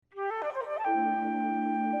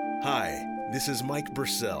Hi, this is Mike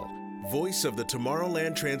Bursell, voice of the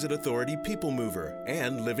Tomorrowland Transit Authority People Mover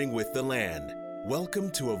and Living with the Land.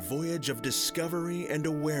 Welcome to a voyage of discovery and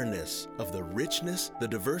awareness of the richness, the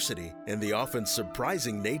diversity, and the often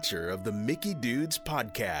surprising nature of the Mickey Dudes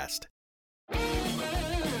podcast.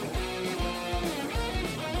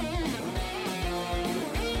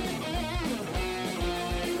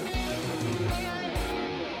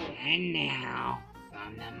 And now,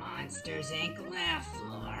 from the Monsters Inc. laugh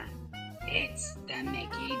floor, it's the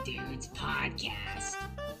Mickey Dudes podcast.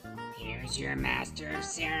 Here's your master of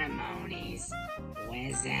ceremonies,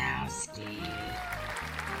 Wazowski.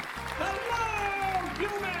 Hello,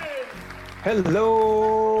 humans!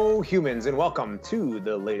 Hello, humans, and welcome to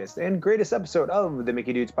the latest and greatest episode of the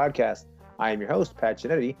Mickey Dudes podcast. I am your host, Pat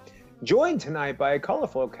Giannetti, joined tonight by a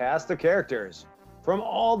colorful cast of characters. From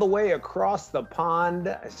all the way across the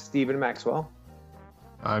pond, Stephen Maxwell.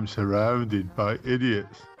 I'm surrounded by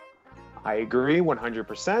idiots. I agree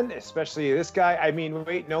 100%, especially this guy. I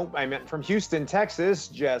meant from Houston, Texas,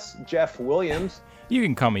 Jeff Williams. You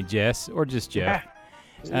can call me Jess or just Jeff.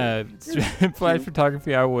 Flash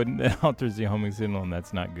photography, I wouldn't. It alters the homing signal, and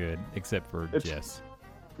that's not good, except for Jess.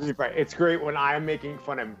 Right. It's great when I'm making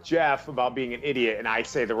fun of Jeff about being an idiot and I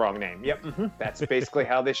say the wrong name. Yep. That's basically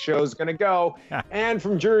how this show's going to go. And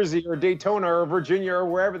from Jersey or Daytona or Virginia or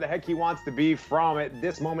wherever the heck he wants to be from at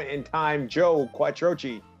this moment in time, Joe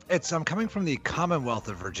Quattrochi. I'm coming from the Commonwealth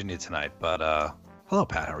of Virginia tonight, but hello,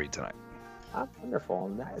 Pat. How are you tonight? Oh,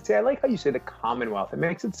 wonderful. See, I like how you say the Commonwealth. It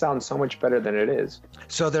makes it sound so much better than it is.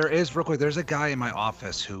 So there's a guy in my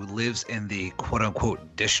office who lives in the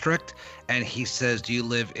quote-unquote district, and he says, do you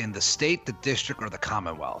live in the state, the district, or the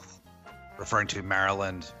Commonwealth? Referring to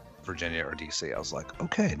Maryland, Virginia, or D.C. I was like,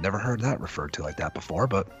 okay, never heard that referred to like that before,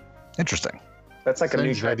 but interesting. That's like Sounds a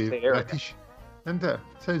new very area. British, isn't it?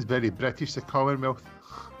 Sounds very British, the Commonwealth.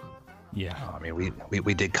 Yeah. I mean,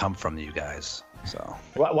 we did come from you guys, so.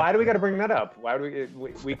 Why do we got to bring that up? Why do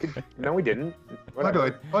we could? No, we didn't.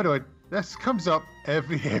 Hold on. This comes up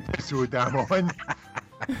every episode I'm on.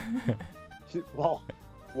 Well,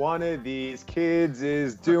 one of these kids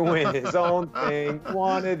is doing his own thing.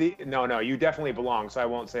 No, you definitely belong, so I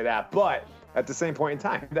won't say that. But at the same point in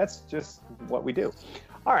time, that's just what we do.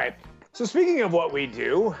 All right. So speaking of what we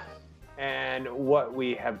do and what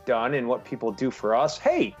we have done and what people do for us,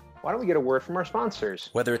 hey, why don't we get a word from our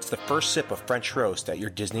sponsors? Whether it's the first sip of French roast at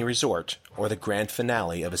your Disney resort or the grand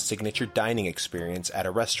finale of a signature dining experience at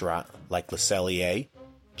a restaurant like Le Cellier,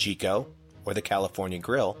 Chico, or the California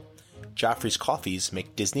Grill, Joffrey's coffees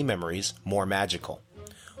make Disney memories more magical.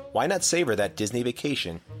 Why not savor that Disney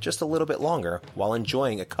vacation just a little bit longer while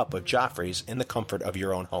enjoying a cup of Joffrey's in the comfort of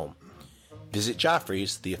your own home? Visit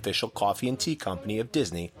Joffrey's, the official coffee and tea company of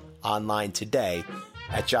Disney, online today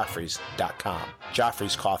at joffreys.com.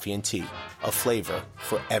 Joffrey's Coffee and Tea, a flavor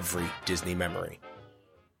for every Disney memory.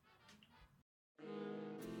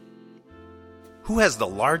 Who has the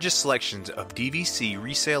largest selections of DVC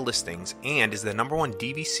resale listings and is the #1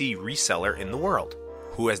 DVC reseller in the world?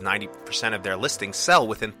 Who has 90% of their listings sell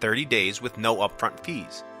within 30 days with no upfront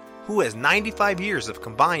fees? Who has 95 years of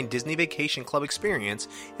combined Disney Vacation Club experience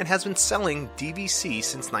and has been selling DVC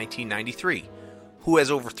since 1993? Who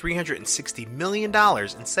has over $360 million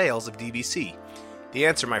in sales of DVC? The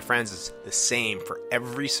answer, my friends, is the same for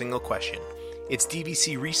every single question. It's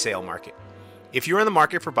DVC Resale Market. If you're in the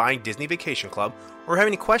market for buying Disney Vacation Club or have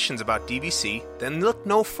any questions about DVC, then look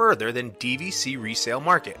no further than DVC Resale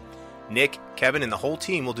Market. Nick, Kevin, and the whole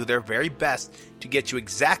team will do their very best to get you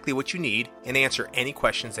exactly what you need and answer any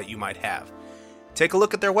questions that you might have. Take a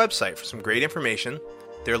look at their website for some great information,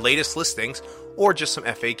 their latest listings, or just some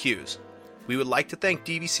FAQs. We would like to thank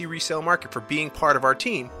DVC Resale Market for being part of our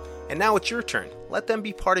team, and now it's your turn. Let them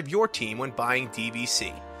be part of your team when buying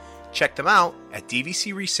DVC. Check them out at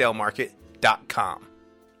dvcresalemarket.com.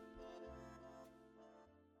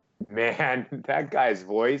 Man, that guy's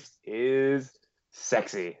voice is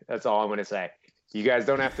sexy. That's all I'm going to say. You guys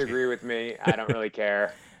don't have to agree with me. I don't really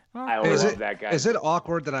care. I love that guy. Is it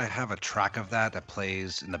awkward that I have a track of that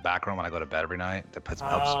plays in the background when I go to bed every night that puts me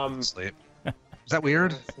to sleep? Is that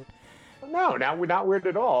weird? No, we're not weird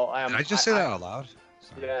at all. Did I just say that out loud?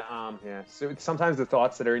 Sorry. Yeah. So sometimes the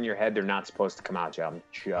thoughts that are in your head, they're not supposed to come out, Joe. I'm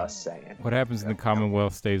just saying. What happens in the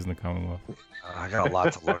Commonwealth stays in the Commonwealth. I got a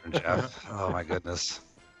lot to learn, Jeff. Oh, my goodness.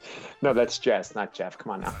 No, that's Jess, not Jeff.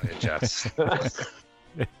 Come on now. Jess.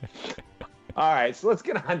 All right, so let's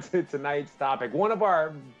get on to tonight's topic. One of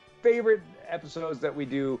our favorite episodes that we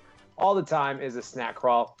do all the time is a snack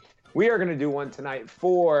crawl. We are going to do one tonight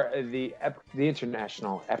for the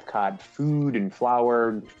International Epcot Food and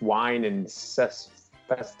Flower Wine and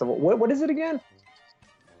Festival. What is it again?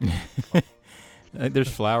 There's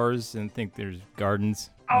flowers and I think there's gardens.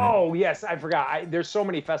 Oh, yes, I forgot. There's so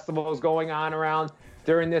many festivals going on around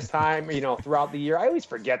during this time, throughout the year. I always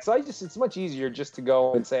forget. So it's much easier just to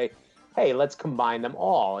go and say, hey, let's combine them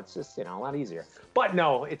all. It's just, a lot easier. But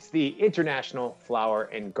no, it's the International Flower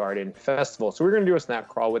and Garden Festival. So we're going to do a snap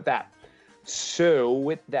crawl with that. So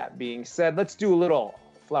with that being said, let's do a little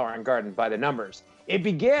flower and garden by the numbers. It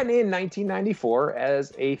began in 1994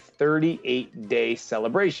 as a 38-day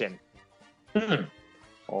celebration. A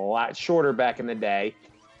lot shorter back in the day.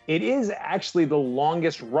 It is actually the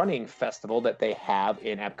longest running festival that they have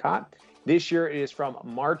in Epcot. This year it is from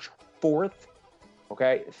March 4th,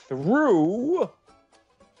 through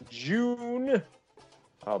June.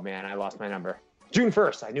 Oh man, I lost my number. June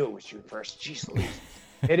 1st. I knew it was June 1st. Jeez Louise.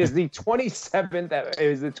 It is the 27th. It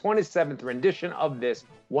is the 27th rendition of this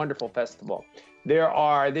wonderful festival. There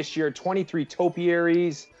are this year 23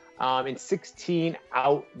 topiaries and 16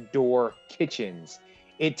 outdoor kitchens.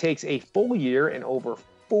 It takes a full year and over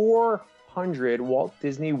 400 Walt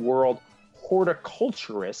Disney World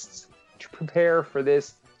horticulturists to prepare for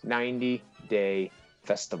this 90-day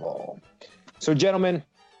festival. So, gentlemen,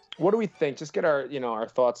 what do we think? Just get our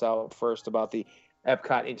thoughts out first about the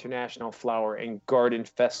Epcot International Flower and Garden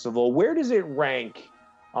Festival. Where does it rank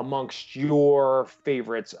amongst your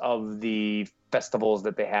favorites of the festivals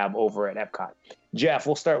that they have over at Epcot? Jeff,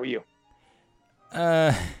 we'll start with you.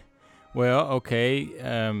 Well, okay.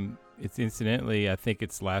 It's incidentally, I think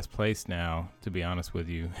it's last place now, to be honest with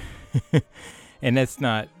you. And that's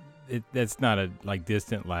not a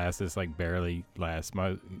distant last. It's like barely last,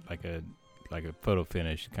 like a photo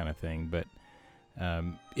finish kind of thing. But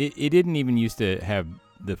it didn't even used to have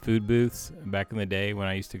the food booths back in the day when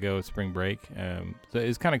I used to go spring break. So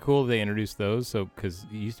it's kind of cool they introduced those. So because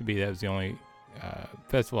it used to be that was the only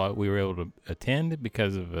festival we were able to attend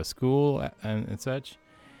because of a school and such.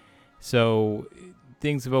 So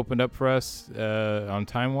things have opened up for us on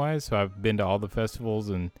time-wise. So I've been to all the festivals,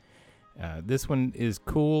 and this one is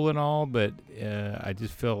cool and all, but I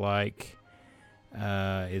just feel like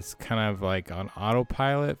it's kind of like on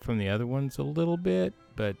autopilot from the other ones a little bit,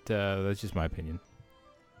 but that's just my opinion.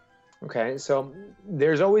 Okay, so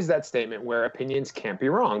there's always that statement where opinions can't be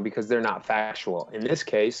wrong because they're not factual. In this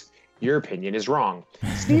case, your opinion is wrong.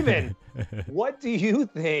 Steven, what do you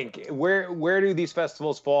think? Where do these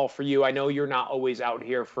festivals fall for you? I know you're not always out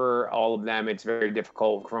here for all of them. It's very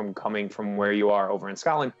difficult coming from where you are over in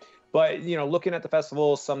Scotland. But, looking at the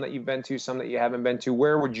festivals, some that you've been to, some that you haven't been to,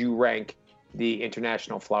 where would you rank the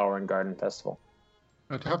International Flower and Garden Festival?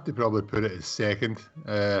 I'd have to probably put it as second.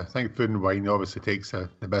 I think Food and Wine obviously takes the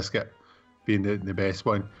biscuit, being the best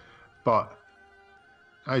one. But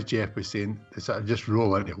as Jeff was saying, it's just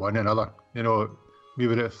roll into one another. We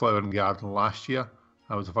were at Flower and Garden last year.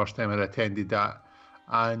 That was the first time I attended that.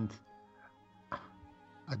 And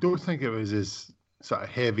I don't think it was as sort of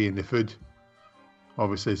heavy in the food.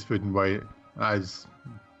 Obviously, it's Food and Wine, as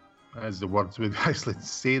the words would actually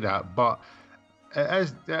say that. But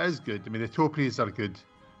it is good. I mean, the topiaries are good.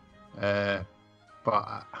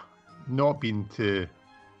 But not been to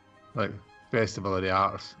like Festival of the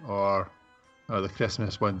Arts or the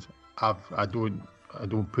Christmas ones, I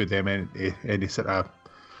don't put them in any sort of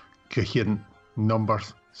coherent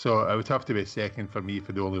numbers. So it would have to be second for me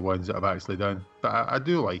for the only ones that I've actually done. But I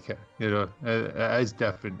do like it. It is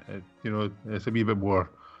different. It's a wee bit more,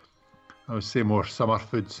 I would say, more summer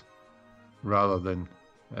foods rather than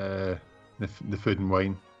the Food and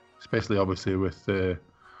Wine, especially obviously with the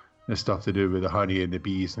stuff to do with the honey and the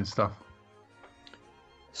bees and stuff.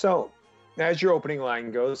 So, as your opening line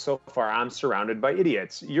goes, so far I'm surrounded by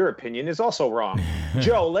idiots. Your opinion is also wrong.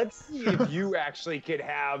 Joe, let's see if you actually could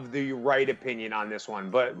have the right opinion on this one.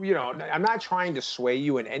 But, I'm not trying to sway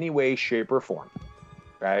you in any way, shape, or form,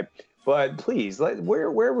 right? But please,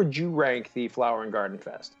 where would you rank the Flower and Garden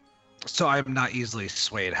Fest? So I'm not easily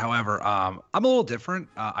swayed. However, I'm a little different.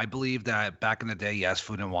 I believe that back in the day, yes,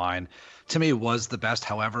 Food and Wine, to me, was the best.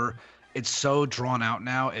 However, it's so drawn out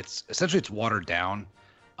now. It's watered down.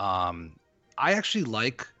 I actually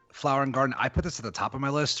like Flower and Garden. I put this at the top of my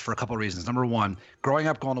list for a couple of reasons. Number one, growing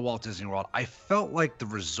up going to Walt Disney World, I felt like the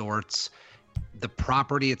resorts, the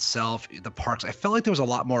property itself, the parks, I felt like there was a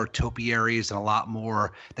lot more topiaries and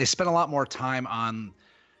they spent a lot more time on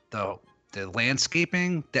the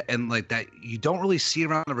landscaping that you don't really see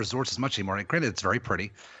around the resorts as much anymore. And granted, it's very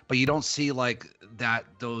pretty, but you don't see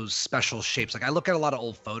those special shapes. Like I look at a lot of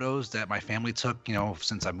old photos that my family took,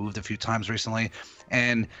 since I moved a few times recently.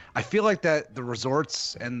 And I feel like that the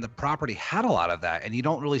resorts and the property had a lot of that, and you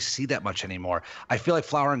don't really see that much anymore. I feel like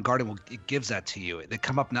Flower and Garden it gives that to you. They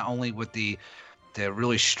come up not only with the the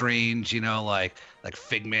really strange, like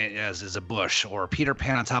Figment as a bush, or Peter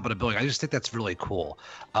Pan on top of the building. I just think that's really cool.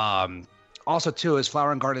 Also, too, is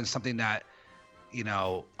Flower and Garden something that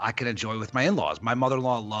I can enjoy with my in-laws. My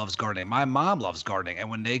mother-in-law loves gardening. My mom loves gardening. And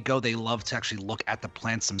when they go, they love to actually look at the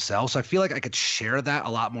plants themselves. So I feel like I could share that a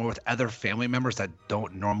lot more with other family members that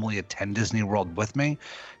don't normally attend Disney World with me.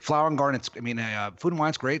 Flower and Garden, food and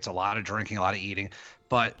wine's great. It's a lot of drinking, a lot of eating.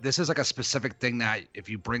 But this is like a specific thing that if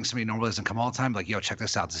you bring somebody who normally doesn't come all the time, like, yo, check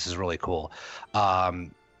this out. This is really cool.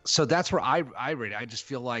 So that's where I rate it. I just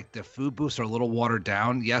feel like the food booths are a little watered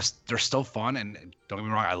down. Yes, they're still fun, and don't get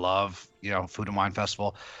me wrong, I love Food and Wine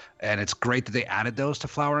Festival, and it's great that they added those to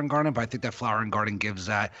Flower and Garden. But I think that Flower and Garden gives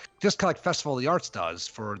that, just kind of like Festival of the Arts does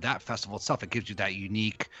for that festival itself. It gives you that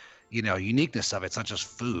uniqueness of it. It's not just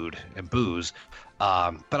food and booze.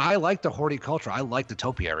 But I like the horticulture. I like the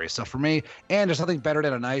topiary. So for me, and there's nothing better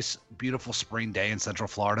than a nice, beautiful spring day in Central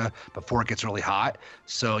Florida before it gets really hot.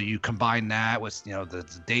 So you combine that with,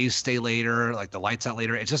 the days stay later, like the lights out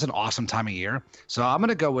later. It's just an awesome time of year. So I'm going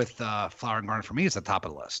to go with Flower and Garden. For me, it's the top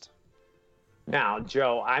of the list. Now,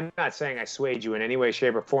 Joe, I'm not saying I swayed you in any way,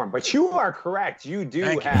 shape, or form, but you are correct. You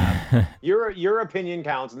do have your opinion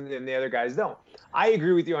counts, and the other guys don't. I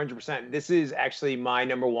agree with you 100%. This is actually my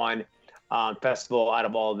number one festival out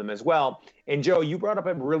of all of them as well. And Joe, you brought up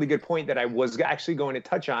a really good point that I was actually going to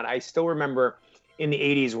touch on. I still remember in the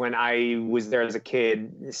 80s when I was there as a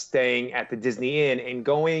kid, staying at the Disney Inn and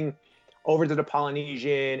going over to the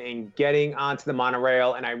Polynesian and getting onto the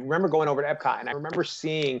monorail. And I remember going over to Epcot, and I remember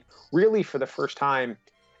seeing really for the first time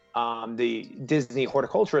the Disney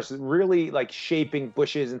horticulturists really like shaping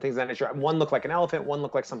bushes and things of that nature. One looked like an elephant, one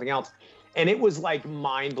looked like something else. And it was like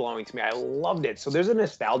mind blowing to me. I loved it. So there's a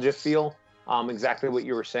nostalgia feel, exactly what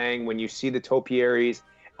you were saying when you see the topiaries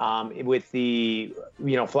with the,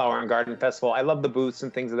 Flower and Garden Festival. I love the booths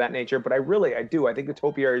and things of that nature, but I do. I think the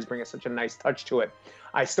topiaries bring such a nice touch to it.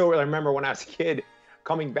 I still really remember when I was a kid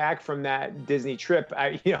coming back from that Disney trip,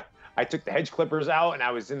 I took the hedge clippers out and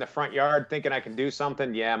I was in the front yard thinking I could do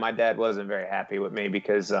something. Yeah, my dad wasn't very happy with me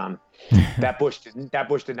because that bush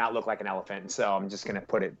did not look like an elephant. So I'm just gonna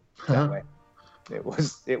put it that way.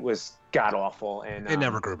 It was god awful, and it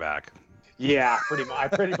never grew back. Yeah, pretty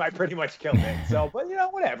much. I pretty much killed it. So, but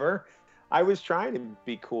whatever. I was trying to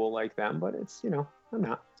be cool like them, but it's I'm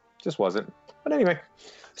not. Just wasn't. But anyway.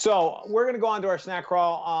 So we're going to go on to our snack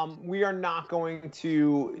crawl. We are not going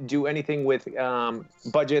to do anything with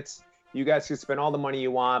budgets. You guys can spend all the money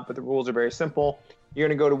you want, but the rules are very simple. You're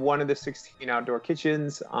going to go to one of the 16 outdoor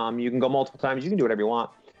kitchens. You can go multiple times. You can do whatever you want.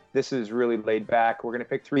 This is really laid back. We're going to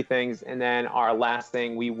pick 3 things. And then our last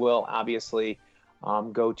thing, we will obviously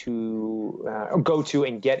go to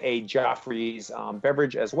and get a Joffrey's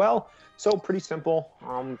beverage as well. So pretty simple,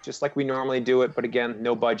 just like we normally do it. But again,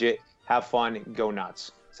 no budget. Have fun. Go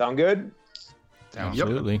nuts. Sound good?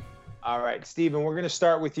 Absolutely. Yep. All right, Steven, we're going to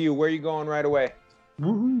start with you. Where are you going right away?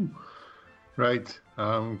 Woohoo! Right,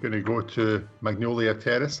 I'm going to go to Magnolia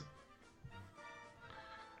Terrace.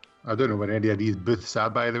 I don't know where any of these booths are,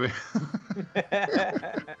 by the way.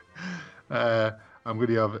 I'm going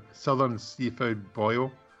to have Southern Seafood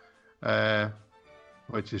Boil,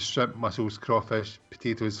 which is shrimp, mussels, crawfish,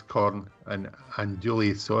 potatoes, corn, and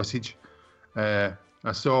andouille sausage. I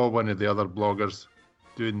saw one of the other bloggers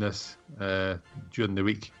doing this during the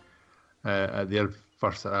week at their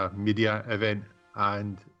first media event,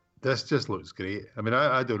 and this just looks great. I mean,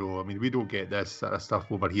 I don't know. I mean, we don't get this sort of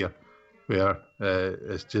stuff over here, where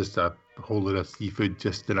it's just a whole lot of seafood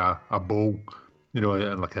just in a bowl,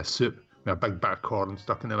 and like a soup with a big bit of corn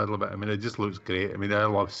stuck in the middle of it. I mean, it just looks great. I mean, I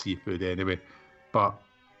love seafood anyway, but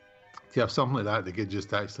to have something like that, they could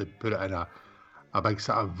just actually put it in a big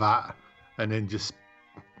sort of vat and then just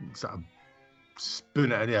sort of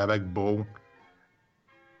spoon it into a big bowl.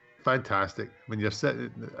 Fantastic. When you're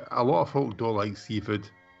sitting, a lot of folk don't like seafood,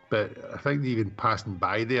 but I think even passing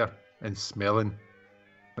by there and smelling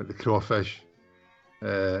like the crawfish,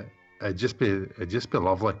 it'd just be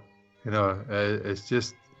lovely. It's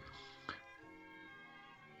just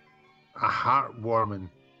a heartwarming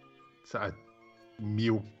sort of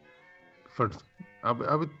meal for. I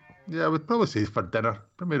would probably say for dinner,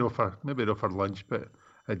 maybe not for lunch, but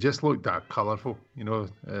it just looked that colourful,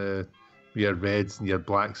 with your reds and your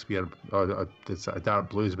blacks, with the sort of dark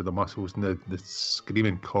blues with the mussels and the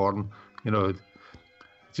screaming corn,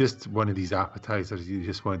 just one of these appetizers you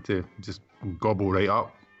just want to just gobble right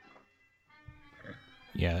up.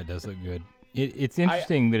 Yeah, it does look good. It's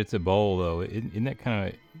interesting that it's a bowl, though. Isn't that kind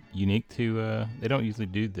of unique to, they don't usually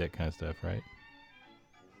do that kind of stuff, right?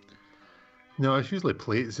 No, it's usually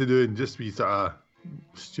plates they do and just wee sort of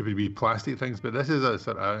stupid wee plastic things, but this is a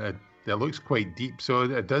sort of it looks quite deep, so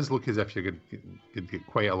it does look as if you could get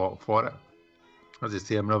quite a lot for it. As I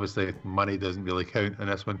say, I mean, obviously money doesn't really count in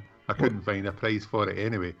this one. I couldn't find a price for it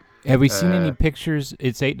anyway. Have we seen any pictures?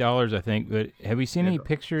 It's $8, I think, but have we seen any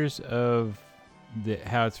pictures of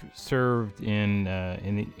how it's served in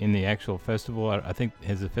the actual festival? I think,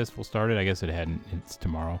 has the festival started? I guess it hadn't. It's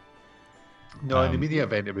tomorrow. No, in the media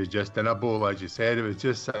event, it was just in a bowl, as you said. It was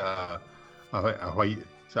just a white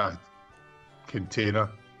sort of container.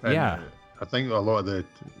 And I think a lot of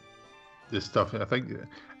the stuff, I think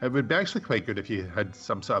it would be actually quite good if you had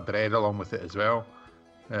some sort of bread along with it as well.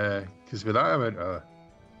 Because with that amount of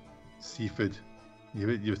seafood, you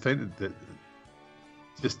would think that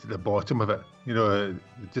just at the bottom of it,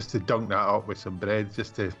 just to dunk that up with some bread,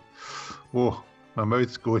 my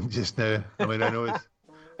mouth's going just now. I mean, I know it's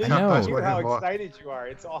I know how excited you are.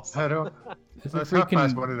 It's awesome. I know. It's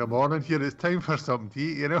 1:30 in the morning here. It's time for something to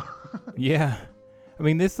eat, Yeah. I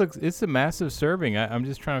mean, it's a massive serving. I'm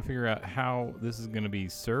just trying to figure out how this is going to be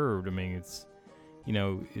served. I mean, it's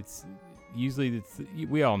usually,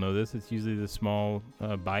 we all know this. It's usually the small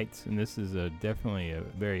bites, and this is definitely a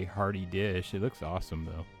very hearty dish. It looks awesome,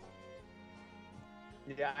 though.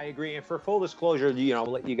 Yeah, I agree. And for full disclosure,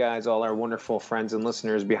 let you guys, all our wonderful friends and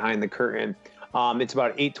listeners behind the curtain. It's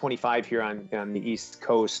about 8:25 here on the East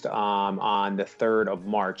Coast on the 3rd of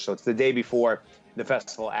March. So it's the day before the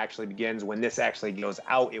festival actually begins. When this actually goes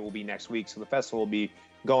out, it will be next week. So the festival will be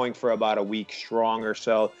going for about a week strong or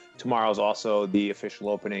so. Tomorrow's also the official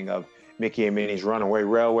opening of Mickey and Minnie's Runaway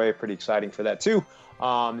Railway. Pretty exciting for that too.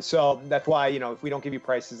 So that's why, if we don't give you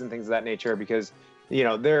prices and things of that nature, because,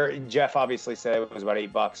 Jeff obviously said it was about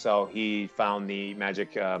 $8. So he found the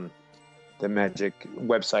magic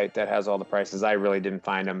website that has all the prices. I really didn't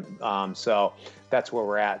find them. So that's where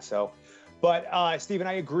we're at. So, but Stephen,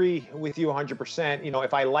 I agree with you 100%.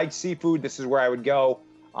 If I like seafood, this is where I would go.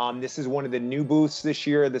 This is one of the new booths this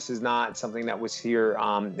year. This is not something that was here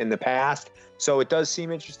in the past. So it does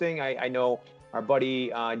seem interesting. I know our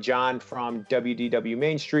buddy John from WDW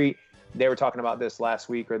Main Street, they were talking about this last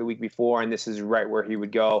week or the week before, and this is right where he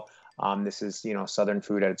would go. This is, Southern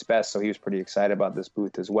food at its best. So he was pretty excited about this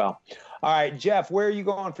booth as well. All right, Jeff, where are you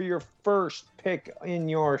going for your first pick in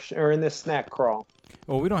this snack crawl?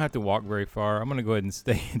 Well, we don't have to walk very far. I'm going to go ahead and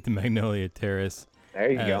stay at the Magnolia Terrace.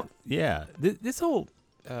 There you go. Yeah. This whole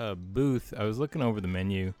booth, I was looking over the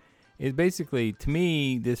menu. It basically, to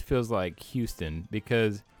me, this feels like Houston,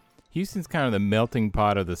 because Houston's kind of the melting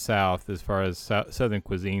pot of the South as far as Southern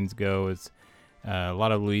cuisines go. It's a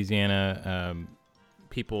lot of Louisiana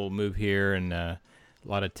people move here, and a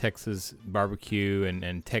lot of Texas barbecue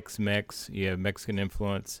and Tex-Mex. You have Mexican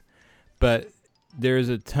influence. But there's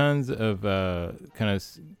a tons of kind of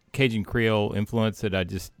Cajun Creole influence that I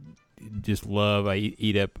just love. I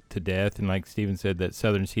eat up to death. And like Steven said, that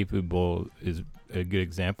Southern Seafood Bowl is a good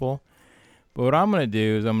example. But what I'm going to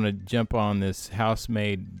do is I'm going to jump on this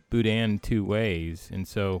house-made boudin 2 ways. And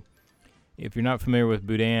so if you're not familiar with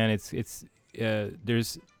boudin, it's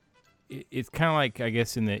kind of like, I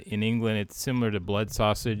guess in England it's similar to blood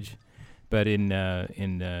sausage, but in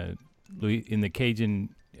the Cajun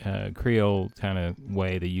Creole kind of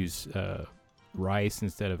way, they use rice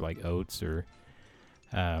instead of like oats or.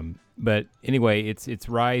 But anyway, it's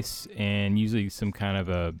rice and usually some kind of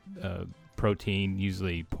a protein,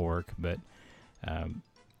 usually pork, but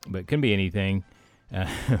it can be anything,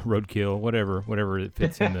 roadkill, whatever it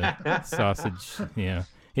fits in the sausage. Yeah,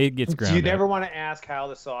 it gets ground. You never want to ask how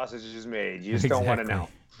the sausage is made. You just don't want to know.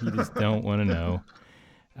 You just don't want to know.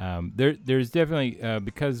 There's definitely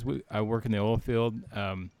because I work in the oil field.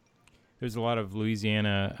 There's a lot of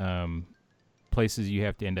Louisiana places you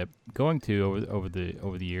have to end up going to over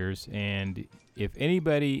the years, and if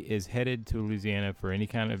anybody is headed to Louisiana for any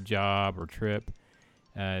kind of job or trip,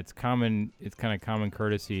 it's kind of common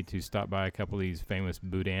courtesy to stop by a couple of these famous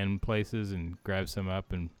boudin places and grab some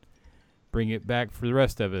up and bring it back for the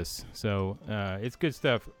rest of us. So it's good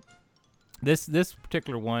stuff. This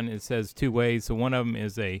particular one, it says 2 ways. So one of them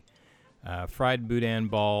is a fried boudin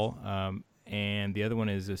ball, and the other one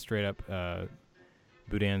is a straight up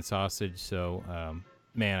boudin sausage. So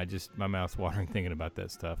man, my mouth's watering thinking about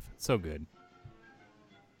that stuff. It's so good.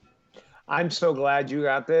 I'm so glad you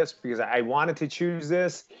got this, because I wanted to choose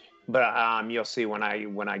this, but you'll see when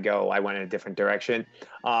I go, I went in a different direction.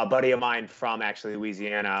 A buddy of mine from actually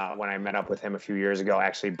Louisiana, when I met up with him a few years ago,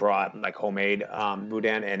 actually brought like homemade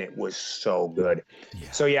boudin, and it was so good.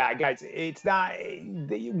 Yeah. So yeah, guys, it's not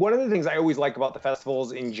one of the things I always like about the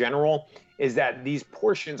festivals in general is that these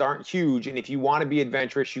portions aren't huge, and if you want to be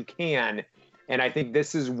adventurous, you can. And I think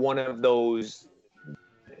this is one of those,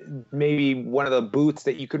 maybe one of the booths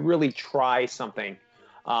that you could really try something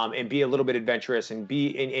and be a little bit adventurous and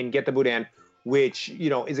and get the boudin, which,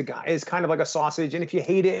 is kind of like a sausage. And if you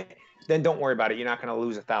hate it, then don't worry about it. You're not going to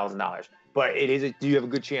lose $1,000. But you have a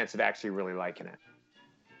good chance of actually really liking it.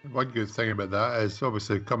 One good thing about that is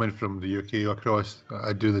obviously coming from the UK across,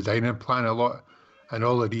 I do the dining plan a lot, and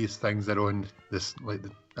all of these things are on this, like,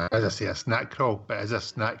 as I say, a snack crawl, but as a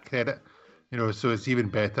snack credit, so it's even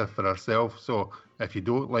better for ourselves. So if you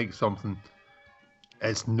don't like something,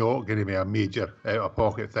 it's not going to be a major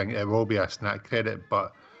out-of-pocket thing. It will be a snack credit,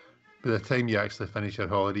 but by the time you actually finish your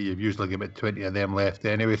holiday, you've usually got about 20 of them left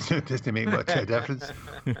anyway, so it doesn't make much of a difference.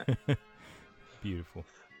 Beautiful.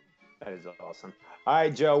 That is awesome. All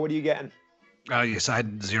right, Joe, what are you getting? Yes, I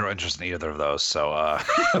had zero interest in either of those, so,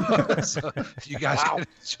 so you guys can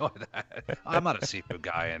enjoy that. I'm not a seafood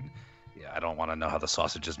guy, and I don't want to know how the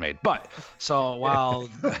sausage is made. But so while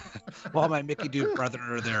my Mickey Dude brethren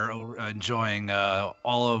are there enjoying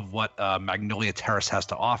all of what Magnolia Terrace has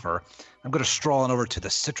to offer, I'm going to stroll on over to the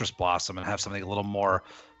Citrus Blossom and have something a little more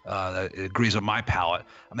that agrees with my palate.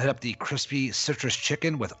 I'm gonna hit up the crispy citrus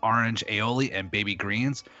chicken with orange aioli and baby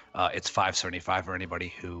greens. It's $5.75 for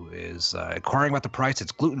anybody who is inquiring about the price.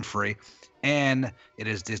 It's gluten-free, and it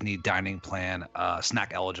is Disney dining plan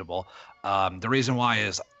snack eligible. The reason why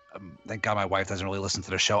is, thank God my wife doesn't really listen to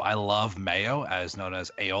the show. I love mayo, as known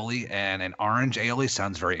as aioli, and an orange aioli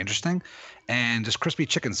sounds very interesting. And just crispy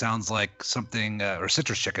chicken sounds like something, or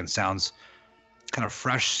citrus chicken sounds kind of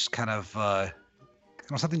fresh, kind of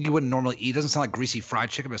something you wouldn't normally eat. It doesn't sound like greasy fried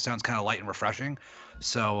chicken, but it sounds kind of light and refreshing.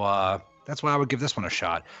 So that's why I would give this one a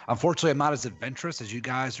shot. Unfortunately, I'm not as adventurous as you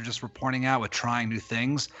guys are just pointing out with trying new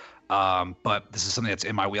things. But this is something that's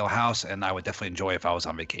in my wheelhouse, and I would definitely enjoy if I was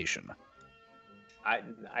on vacation.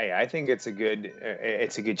 I think it's a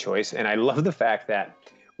good choice, and I love the fact that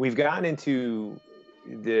we've gotten into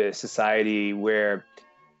the society where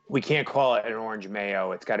we can't call it an orange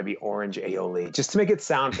mayo. It's got to be orange aioli, just to make it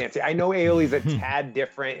sound fancy. I know aioli is a tad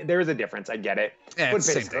different. There is a difference. I get it. Yeah,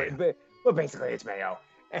 but basically it's mayo.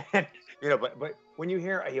 And but when you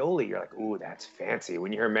hear aioli, you're like, ooh, that's fancy.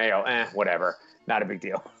 When you hear mayo, whatever, not a big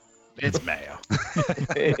deal. It's mayo.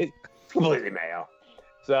 It's completely mayo.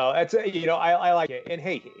 So that's I like it. And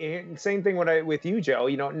hey, same thing with you, Joe.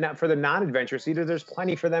 Not for the non-adventurous eaters, there's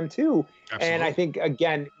plenty for them too. Absolutely. And I think,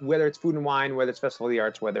 again, whether it's food and wine, whether it's Festival of the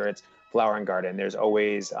Arts, whether it's Flower and Garden, there's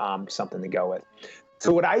always something to go with.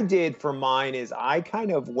 So what I did for mine is I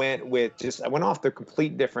kind of went off the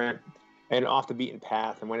complete different and off the beaten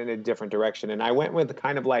path and went in a different direction. And I went with the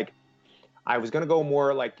kind of like, I was going to go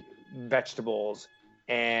more like vegetables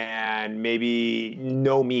and maybe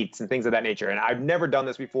no meats and things of that nature. And I've never done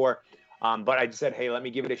this before, but I just said, hey, let me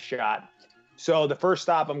give it a shot. So the first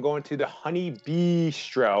stop, I'm going to the Honey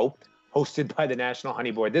Bistro, hosted by the National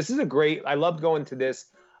Honey Board. This is I loved going to this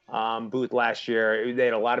booth last year. They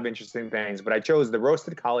had a lot of interesting things, but I chose the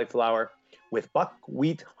roasted cauliflower with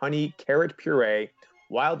buckwheat honey carrot puree,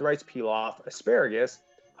 wild rice pilaf, asparagus,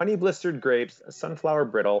 honey blistered grapes, sunflower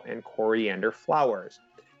brittle, and coriander flowers.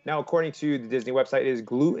 Now, according to the Disney website, it is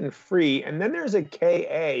gluten-free, and then there's a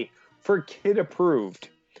KA for kid approved.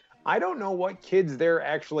 I don't know what kids they're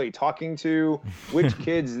actually talking to, which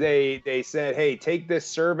kids they said, hey, take this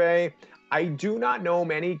survey. I do not know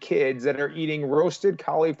many kids that are eating roasted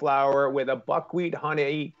cauliflower with a buckwheat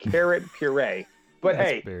honey carrot puree. But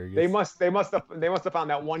hey, they must have found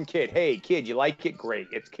that one kid. Hey, kid, you like it? Great,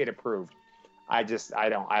 it's kid approved. I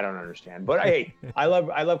don't understand. But hey, I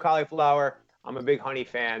love cauliflower. I'm a big honey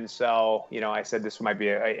fan, so I said this might be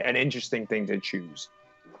an interesting thing to choose.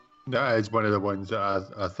 That is one of the ones that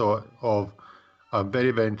I thought of. I'm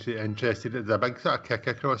very, very interested. There's a big sort of kick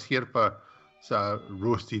across here for sort of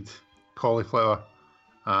roasted cauliflower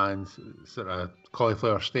and sort of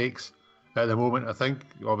cauliflower steaks at the moment. I think,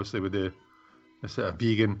 obviously, with the sort of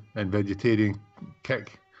vegan and vegetarian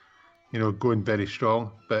kick, going very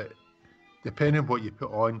strong. But depending on what you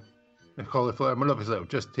put on the cauliflower, obviously it'll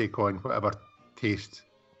just take on whatever taste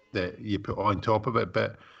that you put on top of it.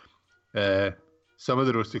 But some of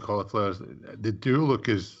the roasted cauliflowers, they do look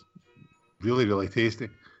as really, really tasty.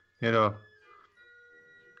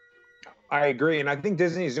 I agree, and I think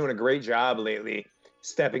Disney is doing a great job lately,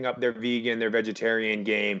 stepping up their vegan, their vegetarian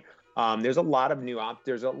game. There's a lot of new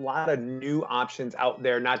options out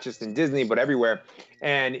there, not just in Disney but everywhere.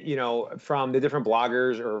 And from the different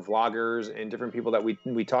bloggers or vloggers and different people that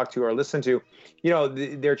we talk to or listen to,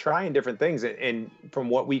 they're trying different things. And from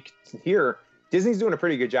what we hear, Disney's doing a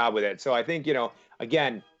pretty good job with it. So I think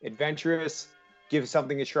again, adventurous, give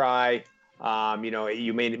something a try.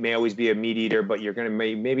 You may always be a meat eater, but you're gonna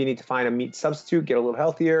maybe need to find a meat substitute, get a little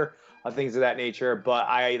healthier, things of that nature. But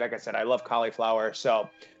like I said, I love cauliflower, so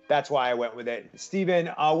that's why I went with it. Steven,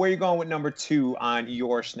 where are you going with number 2 on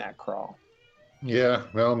your snack crawl? Yeah,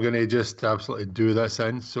 well, I'm going to just absolutely do this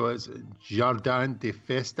in. So it's Jardin de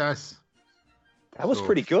Festas. That was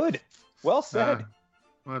pretty good. Well said.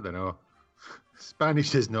 I don't know.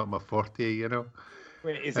 Spanish is not my forte, you know.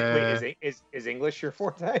 Is English your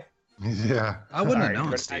forte? Yeah. I wouldn't have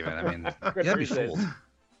known, Steven. I mean, you had me fooled.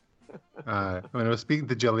 When I was speaking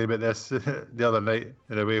to Jillian about this the other night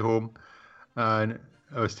on the way home, and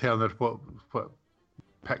I was telling her what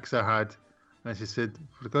picks I had, and she said,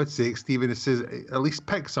 "For God's sake, Stephen," it says, "at least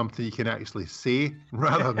pick something you can actually say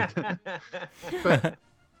rather than." But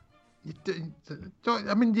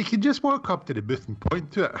I mean, you can just walk up to the booth and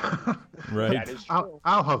point to it. Right. That is true.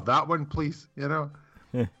 I'll have that one, please. You know.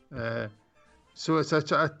 So it's a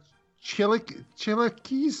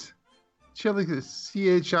chilaquiles. Chilaquiles,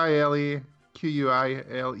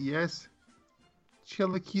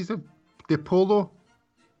 Chilaquiles de Polo,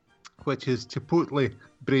 which is chipotle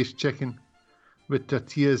braised chicken with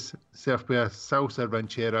tortillas served with a salsa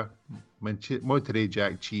ranchera, Monterey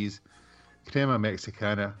Jack cheese, crema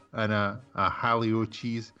mexicana, and a jaleo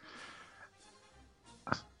cheese.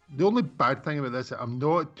 The only bad thing about this, I'm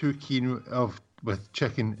not too keen with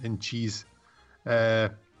chicken and cheese.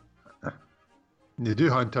 They do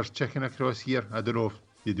Hunter's chicken across here. I don't know if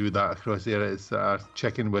they do that across there. It's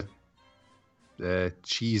chicken with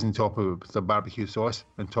cheese on top of some barbecue sauce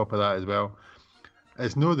on top of that as well.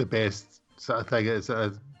 It's not the best sort of thing. It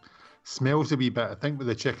smells a wee bit. I think with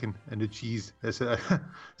the chicken and the cheese, it sort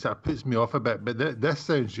of puts me off a bit. But this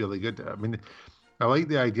sounds really good. I mean, I like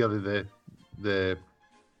the idea of the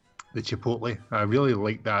chipotle. I really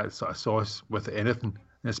like that sort of sauce with anything,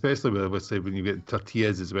 especially with say, when you get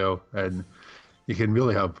tortillas as well, and you can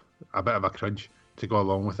really have a bit of a crunch to go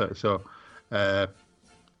along with it. So I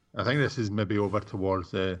think this is maybe over towards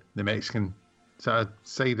the Mexican sort of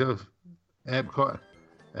side of Epcot.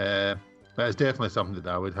 But it's definitely something that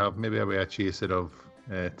I would have. Maybe a chaser of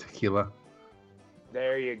tequila.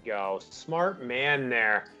 There you go. Smart man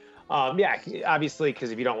there. Yeah, obviously,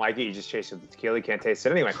 because if you don't like it, you just chase it with tequila. You can't taste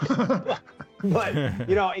it anyway. But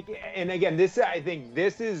you know, and again, I think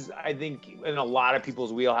in a lot of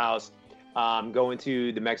people's wheelhouse. Going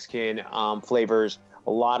to the Mexican flavors,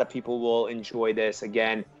 a lot of people will enjoy this.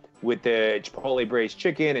 Again, with the chipotle braised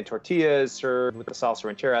chicken and tortillas served with the salsa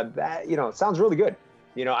ranchera. That, you know, it sounds really good.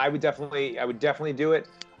 You know, I would definitely do it.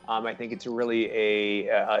 I think it's really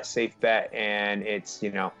a safe bet, and it's,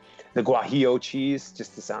 you know, the guajillo cheese,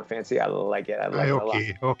 just to sound fancy. I like it. I like it a lot.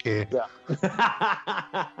 Okay. Yeah.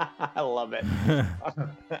 I love it.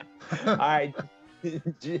 All right,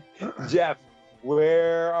 Jeff,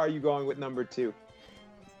 where are you going with number 2?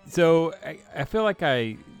 So I feel like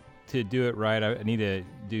to do it right, I need to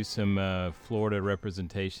do some Florida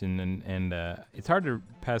representation, and it's hard to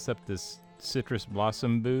pass up this citrus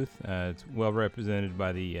blossom booth. It's well represented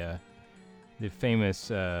by the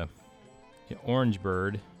famous orange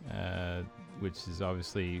bird, which is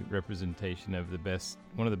obviously representation of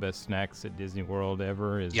one of the best snacks at Disney World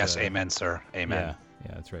ever. Yes, amen, sir. Amen.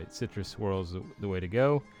 Yeah, that's right. Citrus swirl's the way to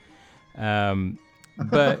go.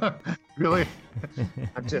 But really,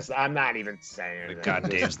 I'm not even saying anything. God,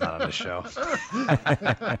 Dave's not on the show.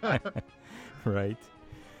 Right.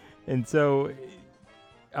 And so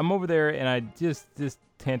I'm over there, and I just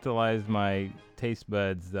tantalized my taste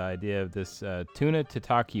buds, the idea of this tuna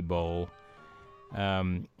tataki bowl.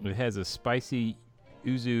 It has a spicy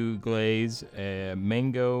yuzu glaze,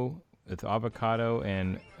 mango with avocado,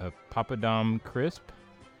 and a papadum crisp.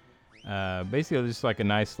 Basically just like a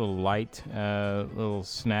nice little light little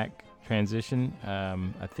snack transition.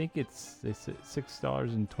 I think they said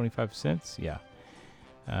 $6.25.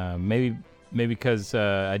 Yeah. Maybe because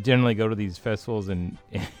I generally go to these festivals and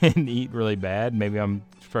eat really bad. Maybe I'm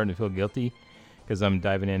starting to feel guilty because I'm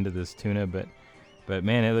diving into this tuna, but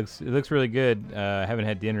man, it looks really good. I haven't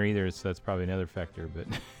had dinner either, so that's probably another factor. But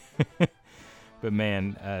but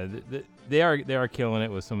man, they are killing it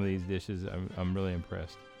with some of these dishes. I'm really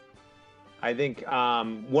impressed. I think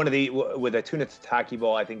with a tuna tataki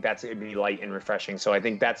bowl, I think it'd be light and refreshing. So I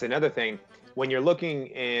think that's another thing. When you're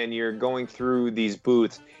looking and you're going through these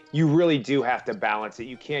booths, you really do have to balance it.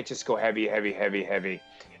 You can't just go heavy.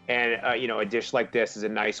 And you know, a dish like this is a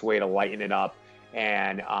nice way to lighten it up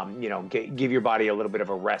and you know, give your body a little bit of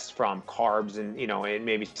a rest from carbs and, you know, and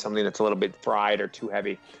maybe something that's a little bit fried or too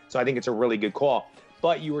heavy. So I think it's a really good call.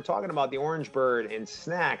 But you were talking about the orange bird and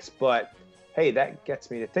snacks, but hey, that gets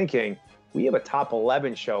me to thinking. We have a top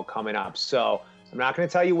 11 show coming up. So I'm not going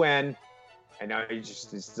to tell you when. I know it's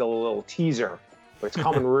still a little teaser, but it's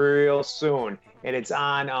coming real soon. And it's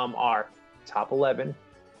on our top 11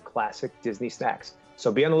 classic Disney snacks.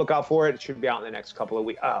 So be on the lookout for it. It should be out in the next couple of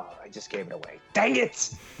weeks. Oh, I just gave it away. Dang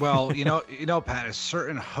it. Well, Pat, a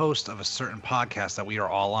certain host of a certain podcast that we are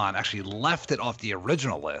all on actually left it off the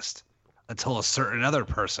original list until a certain other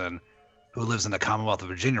person who lives in the Commonwealth of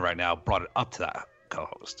Virginia right now brought it up to that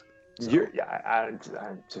co-host. So.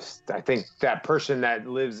 I think that person that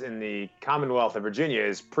lives in the Commonwealth of Virginia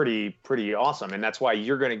is pretty awesome. And that's why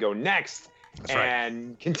you're going to go next. That's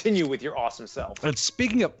and continue with your awesome self. And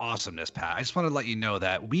speaking of awesomeness, Pat, I just want to let you know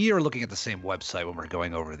that we are looking at the same website when we're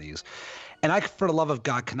going over these. And I, for the love of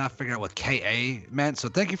God, cannot figure out what KA meant. So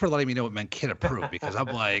thank you for letting me know what meant kid approved, because I'm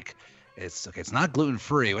like, it's okay. It's not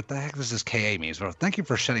gluten-free. What the heck does this KA mean? So thank you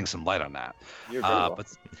for shedding some light on that. You're very welcome.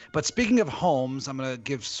 But speaking of homes, I'm going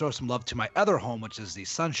to show some love to my other home, which is the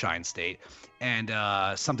Sunshine State, and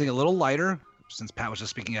something a little lighter. Since Pat was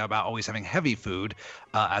just speaking about always having heavy food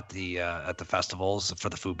at the festivals for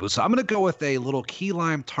the food booth. So I'm going to go with a little key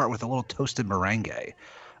lime tart with a little toasted meringue. I'm going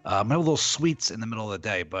to have a little sweets in the middle of the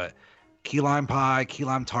day, but key lime pie, key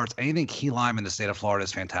lime tarts, anything key lime in the state of Florida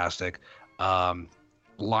is fantastic.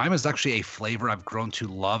 Lime is actually a flavor I've grown to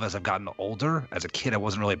love as I've gotten older. As a kid, I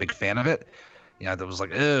wasn't really a big fan of it. That was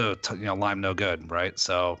like, ew, lime no good, right?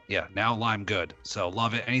 So yeah, now lime good. So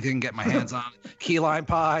love it. Anything get my hands on. Key lime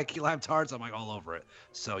pie, key lime tarts, I'm like all over it.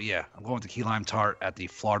 So yeah, I'm going to key lime tart at the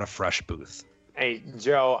Florida Fresh booth. Hey,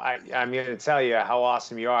 Joe, I'm going to tell you how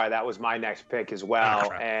awesome you are. That was my next pick as well.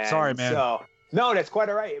 Oh, and sorry, man. So, no, that's quite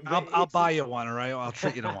all right. I'll buy you one, all right? I'll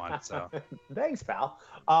treat you to one. So thanks, pal.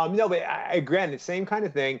 No, but again, the same kind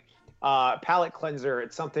of thing. Palate cleanser.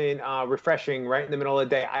 It's something refreshing right in the middle of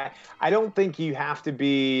the day. I don't think you have to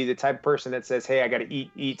be the type of person that says, hey, I got to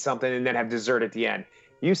eat something and then have dessert at the end.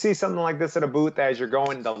 You see something like this at a booth as you're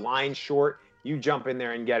going, the line short, you jump in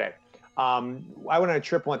there and get it. I went on a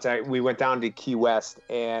trip once. We went down to Key West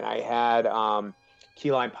and I had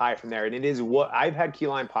key lime pie from there. And it is what I've had key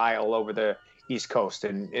lime pie all over the East Coast.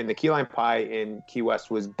 And the key lime pie in Key West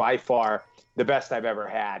was by far the best I've ever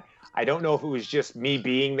had. I don't know if it was just me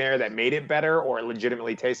being there that made it better or it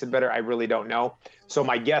legitimately tasted better. I really don't know. So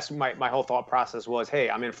my guess, my whole thought process was, hey,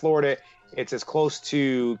 I'm in Florida. It's as close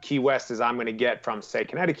to Key West as I'm going to get from, say,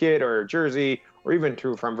 Connecticut or Jersey or even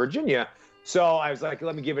from Virginia. So I was like,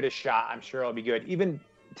 let me give it a shot. I'm sure it'll be good. Even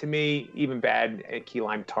to me, even bad key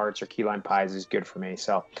lime tarts or key lime pies is good for me.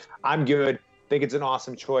 So I'm good. Think it's an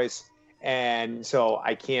awesome choice. And so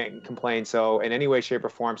I can't complain. So in any way, shape, or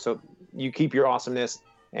form. So you keep your awesomeness.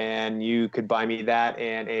 And you could buy me that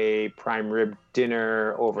and a prime rib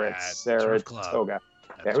dinner over at Saratoga.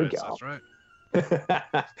 There we go. That's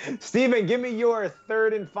right. Steven, give me your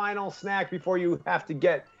third and final snack before you have to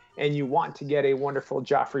get and you want to get a wonderful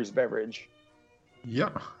Joffrey's beverage.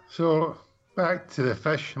 Yeah. So back to the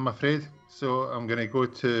fish, I'm afraid. So I'm going to go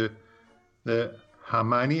to the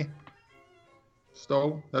Hamani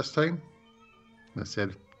stall this time. I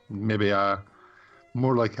said maybe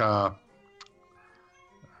more like a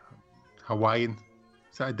Hawaiian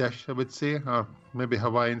sort of dish, I would say, or maybe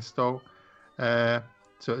Hawaiian style. So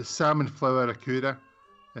it's salmon flour akura,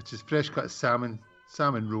 which is fresh cut salmon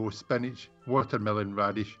roe, spinach, watermelon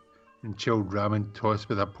radish, and chilled ramen tossed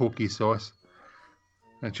with a poke sauce.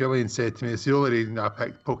 And Julian said to me, it's the only reason I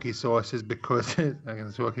picked poke sauce is because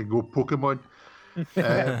so I could go Pokemon.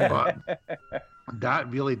 But that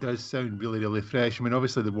really does sound really, really fresh. I mean,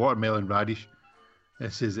 obviously the watermelon radish,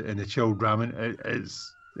 this is in the chilled ramen.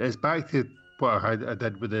 It's back to what I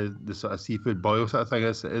did with the sort of seafood boil sort of thing.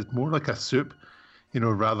 It's more like a soup,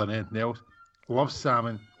 rather than anything else. Love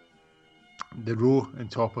salmon. The roe on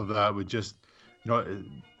top of that would just,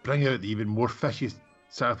 bring out the even more fishy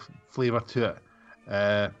sort of flavour to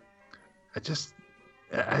it. It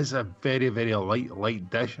is a very, very light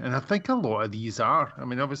dish. And I think a lot of these are. I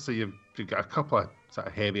mean, obviously you've got a couple of sort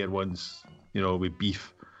of heavier ones, with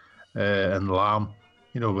beef and lamb,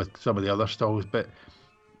 with some of the other stalls. But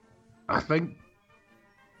I think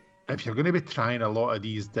if you're going to be trying a lot of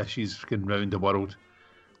these dishes going around the world,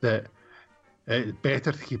 that it's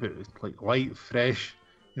better to keep it like light, fresh,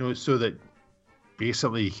 so that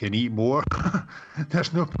basically you can eat more.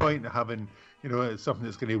 There's no point in having, something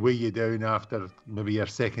that's going to weigh you down after maybe your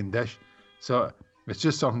second dish. So it's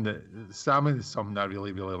just something that salmon is something I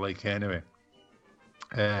really, really like anyway.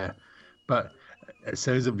 But it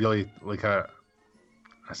sounds really like a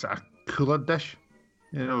sort of cooler dish.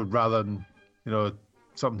 Rather than,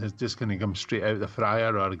 something that's just going to come straight out the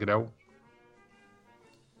fryer or the grill.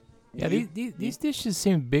 Yeah, these dishes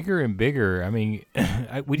seem bigger and bigger. I mean,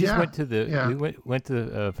 we just went to the went to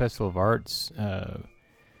the Festival of Arts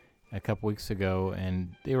a couple weeks ago,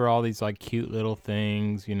 and they were all these like cute little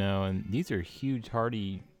things, and these are huge,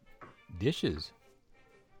 hearty dishes.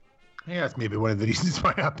 Yeah, that's maybe one of the reasons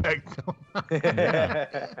why I picked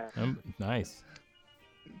them. Nice.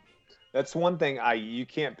 That's one thing you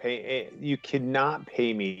cannot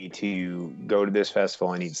pay me to go to this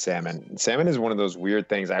festival and eat salmon. Salmon is one of those weird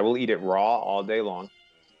things. I will eat it raw all day long.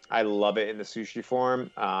 I love it in the sushi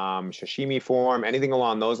form, sashimi form, anything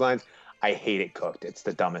along those lines. I hate it cooked. It's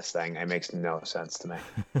the dumbest thing. It makes no sense to me.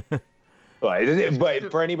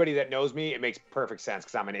 But for anybody that knows me, it makes perfect sense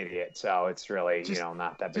because I'm an idiot. So it's really,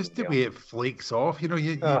 not that big. Just the way it flakes off. You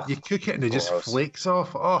cook it and it just flakes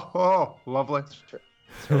off. Oh, lovely.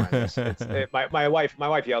 It's my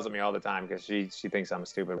wife yells at me all the time because she thinks I'm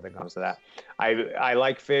stupid when it comes to that. I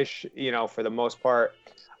like fish, for the most part,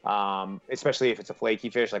 especially if it's a flaky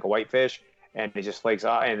fish like a white fish and it just flakes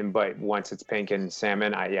off. But once it's pink and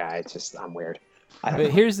salmon, I'm weird.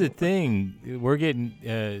 But here's the thing: we're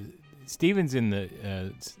getting Steven's in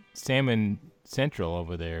the salmon central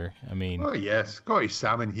over there. I mean, oh yes, Scottish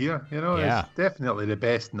salmon here. It's definitely the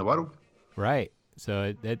best in the world. Right.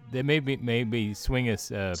 So that maybe swing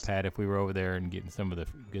us, Pat, if we were over there and getting some of the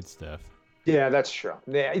good stuff. Yeah, that's true.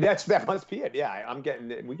 Yeah, that must be it. Yeah,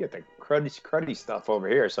 we get the cruddy stuff over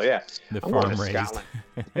here. So yeah, the farm raised. Scotland.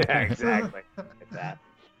 Yeah, exactly. Like that.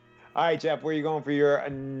 All right, Jeff, where are you going for your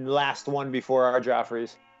last one before our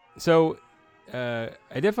Joffreys? So, I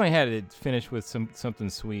definitely had to finish with something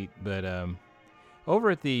sweet, but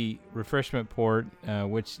over at the refreshment port,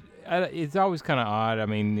 which it's always kind of odd. I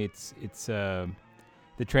mean, it's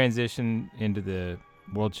the transition into the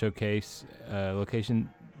World Showcase location,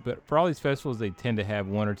 but for all these festivals, they tend to have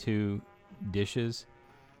one or two dishes.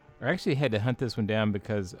 I actually had to hunt this one down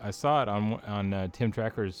because I saw it on Tim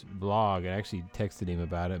Tracker's blog. I actually texted him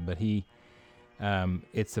about it, but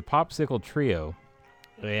it's a popsicle trio,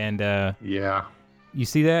 and yeah, you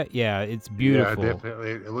see that? Yeah, it's beautiful. Yeah,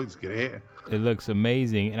 definitely. It looks great. It looks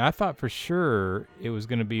amazing, and I thought for sure it was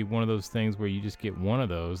going to be one of those things where you just get one of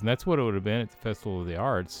those, and that's what it would have been at the Festival of the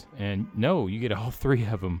Arts. And no, you get all three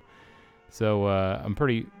of them. So I'm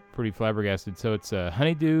pretty flabbergasted. So it's a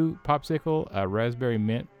honeydew popsicle, a raspberry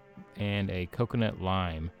mint, and a coconut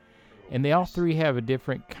lime, and they all three have a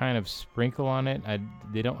different kind of sprinkle on it.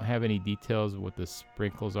 They don't have any details of what the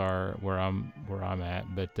sprinkles are where I'm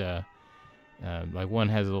at, but like one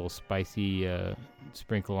has a little spicy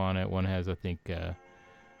sprinkle on it. One has, I think,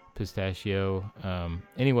 pistachio.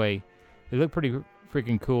 Anyway, they look pretty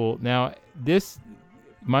freaking cool. Now, this,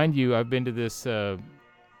 mind you, I've been to this the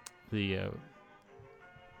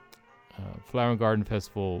Flower and Garden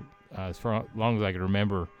Festival as long as I can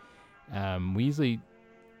remember. We usually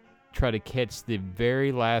try to catch the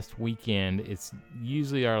very last weekend. It's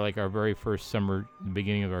usually our very first summer,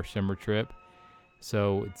 beginning of our summer trip.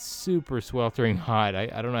 So it's super sweltering hot.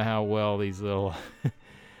 I don't know how well these little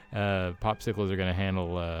popsicles are going to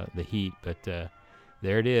handle the heat, but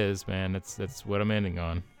there it is, man. That's what I'm ending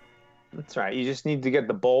on. That's right. You just need to get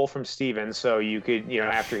the bowl from Steven so you could,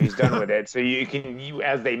 after he's done with it, so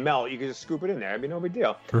as they melt, you can just scoop it in there. It'd be no big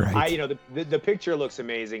deal. Right. The picture looks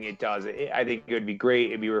amazing. It does. I think it would be great.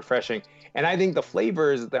 It'd be refreshing. And I think the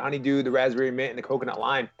flavors, the honeydew, the raspberry mint, and the coconut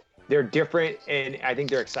lime, they're different, and I think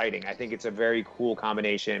they're exciting. I think it's a very cool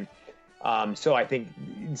combination. So I think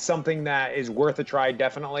something that is worth a try,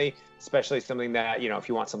 definitely, especially something that, if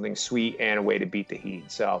you want something sweet and a way to beat the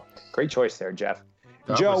heat. So great choice there, Jeff.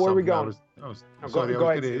 Joe, where are we going? I was going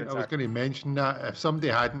to mention that. If somebody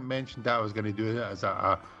hadn't mentioned that, I was going to do it as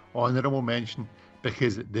a honourable mention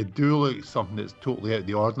because they do look something that's totally out of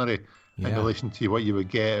the ordinary in relation to what you would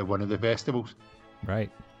get at one of the festivals.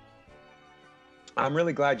 Right. I'm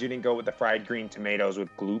really glad you didn't go with the fried green tomatoes with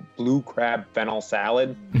blue crab fennel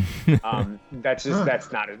salad. That's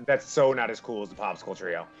so not as cool as the popsicle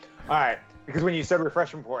trio. All right, because when you said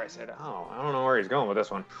refreshment pour, I said, I don't know where he's going with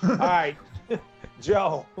this one. All right,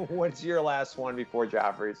 Joe, what's your last one before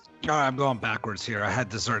Joffrey's? All right, I'm going backwards here. I had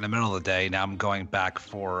dessert in the middle of the day. Now I'm going back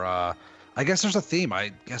for. I guess there's a theme.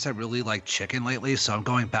 I guess I really like chicken lately, so I'm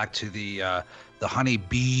going back to the Honey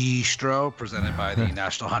Bistro presented by the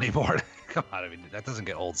National Honey Board. Come on, I mean, that doesn't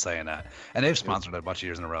get old saying that. And they've sponsored it a bunch of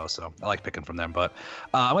years in a row, so I like picking from them. But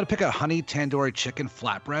I'm going to pick a honey tandoori chicken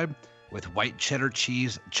flatbread with white cheddar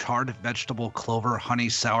cheese, charred vegetable clover, honey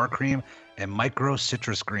sour cream, and micro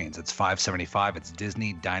citrus greens. It's $5.75. It's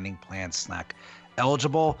Disney dining plan snack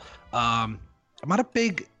eligible. I'm not a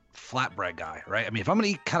big flatbread guy, right? I mean, if I'm going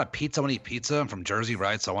to eat kind of pizza, I want to eat pizza. I'm from Jersey,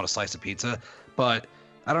 right? So I want a slice of pizza. But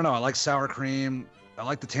I don't know. I like sour cream. I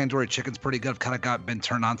like the tandoori chicken's pretty good. I've kind of been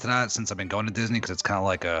turned on to that since I've been going to Disney because it's kind of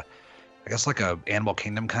like a Animal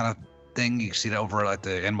Kingdom kind of thing. You see that over at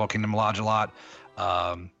the Animal Kingdom Lodge a lot.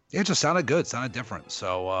 It just sounded good, sounded different.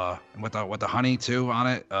 So with the honey too on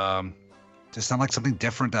it, Just sound like something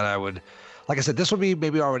different that I would, like I said, this would be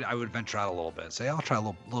maybe I would venture out a little bit. Say, I'll try a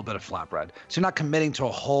little bit of flatbread. So you're not committing to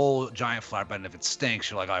a whole giant flatbread, and if it stinks,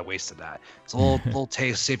 you're like, oh, I wasted that. It's a little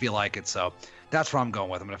taste, see if you like it. So that's where I'm going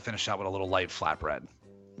with. I'm going to finish out with a little light flatbread.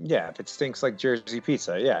 Yeah, if it stinks like Jersey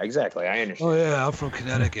pizza. Yeah, exactly. I understand. Oh yeah, I'm from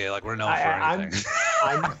Connecticut. Like we're known for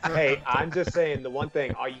anything. I'm just saying the one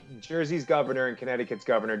thing. Jersey's governor and Connecticut's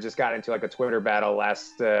governor just got into like a Twitter battle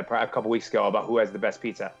a couple weeks ago about who has the best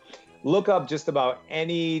pizza. Look up just about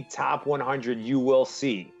any top 100 you will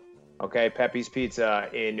see. Okay, Pepe's Pizza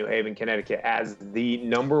in New Haven, Connecticut, as the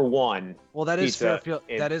number one. Well, that is Fairfield.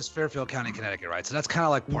 That is Fairfield County, Connecticut, right? So that's kind of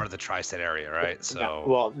like part of the tri-state area, right?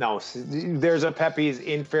 So. No. There's a Pepe's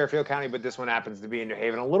in Fairfield County, but this one happens to be in New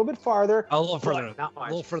Haven, a little bit farther. A little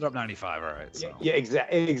further up 95. All right. So. Yeah,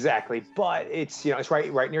 exactly. But it's it's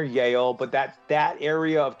right near Yale. But that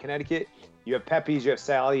area of Connecticut, you have Pepe's, you have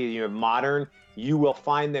Sally, you have Modern. You will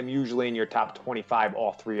find them usually in your top 25,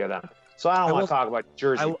 all three of them. So I don't want to talk about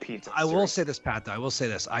Jersey pizza. I will say this, Pat, though. I will say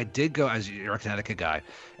this. I did go, as you're a Connecticut guy,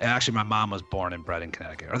 and actually my mom was born and bred in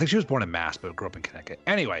Connecticut. I think she was born in Mass, but grew up in Connecticut.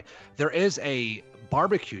 Anyway, there is a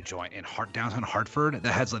barbecue joint in downtown Hartford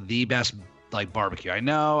that has the best barbecue. I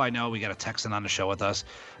know we got a Texan on the show with us,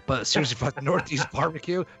 but seriously, for the Northeast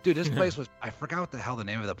barbecue, dude, this place was, I forgot what the hell the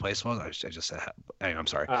name of the place was. I just said, anyway, I'm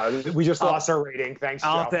sorry. We just lost our rating. Thanks,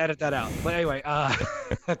 I'll Joe. have to edit that out. But anyway,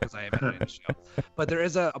 because I am editing the show. But there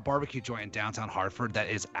is a barbecue joint in downtown Hartford that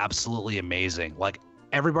is absolutely amazing. Like,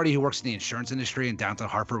 everybody who works in the insurance industry in downtown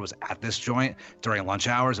Hartford was at this joint during lunch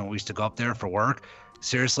hours, and we used to go up there for work.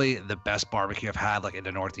 Seriously, the best barbecue I've had, in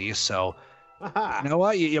the Northeast. So, you know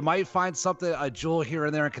what? You might find something, a jewel here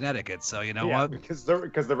and there in Connecticut. So you know what? Because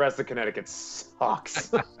the rest of Connecticut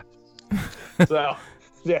sucks. So,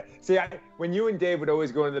 yeah. See, when you and Dave would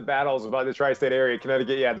always go into the battles about the tri-state area,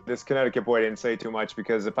 Connecticut. Yeah, this Connecticut boy didn't say too much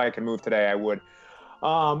because if I could move today, I would.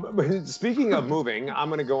 Speaking of moving, I'm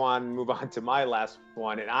going to move on to my last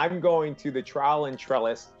one, and I'm going to the Trowel and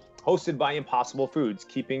Trellis, hosted by Impossible Foods,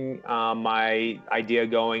 keeping my idea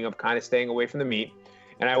going of kind of staying away from the meat.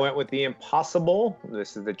 And I went with the Impossible,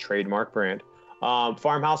 this is the trademark brand,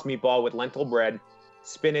 farmhouse meatball with lentil bread,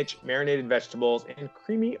 spinach, marinated vegetables, and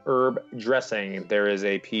creamy herb dressing. There is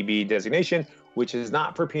a PB designation, which is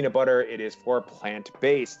not for peanut butter. It is for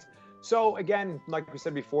plant-based. So again, like we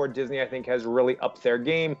said before, Disney, I think, has really upped their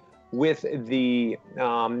game with the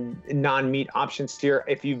non-meat options here.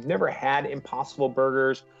 If you've never had Impossible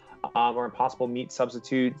burgers or Impossible meat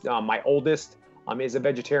substitute, my oldest is a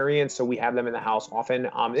vegetarian, so we have them in the house often.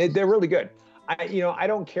 They're really good. I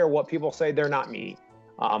don't care what people say, they're not meat.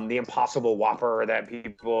 The Impossible Whopper that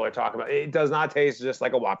people are talking about, it does not taste just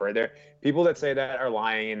like a Whopper. There, people that say that are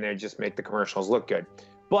lying, and they just make the commercials look good.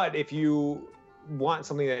 But if you want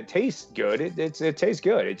something that tastes good, it tastes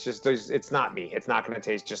good. It's not meat. It's not going to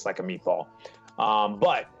taste just like a meatball.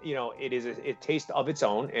 But it is a taste of its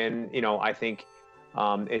own, and I think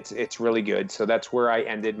it's really good. So that's where I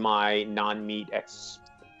ended my non-meat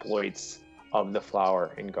exploits of the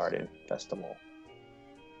Flower and Garden Festival.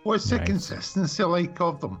 What's the consistency like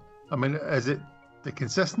of them? I mean, is it the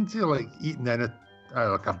consistency like eating in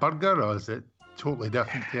like a burger, or is it totally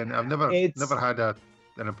different? And I've never had an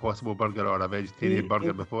Impossible burger or a vegetarian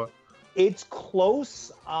burger before. It's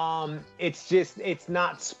close. It's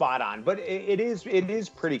not spot on, but it is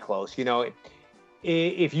pretty close.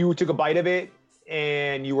 If you took a bite of it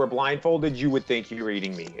and you were blindfolded, you would think you were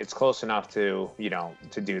eating meat. It's close enough to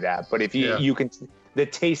do that. But if you can, the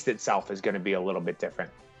taste itself is going to be a little bit different.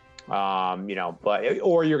 Or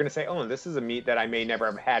you're going to say, oh, this is a meat that I may never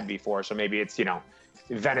have had before. So maybe it's,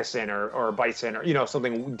 venison or bison or,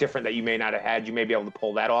 something different that you may not have had. You may be able to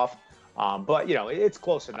pull that off. But it's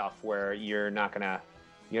close enough where you're not going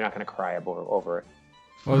to cry over it.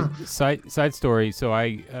 Well, side story. So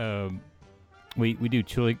we do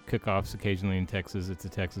chili cook-offs occasionally in Texas. It's a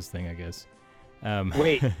Texas thing, I guess.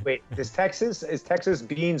 Wait, is Texas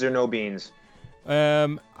beans or no beans?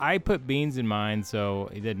 I put beans in mine, so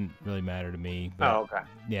it didn't really matter to me. But, okay.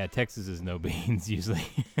 Yeah, Texas is no beans usually.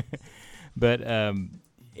 But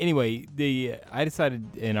anyway, I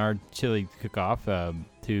decided in our chili cook-off I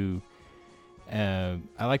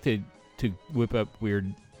like to whip up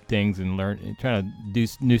weird things and try to do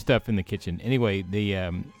new stuff in the kitchen. Anyway,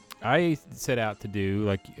 I set out to do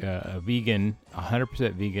like a vegan,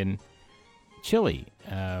 100% vegan chili,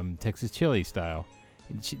 Texas chili style.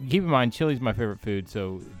 Keep in mind, chili is my favorite food,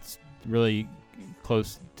 so it's really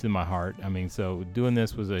close to my heart. I mean, so doing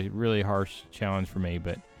this was a really harsh challenge for me,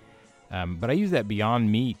 but I use that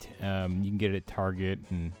Beyond Meat. You can get it at Target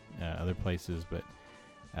and other places, but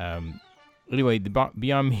anyway, the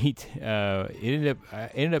Beyond Meat, I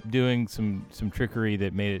ended up doing some trickery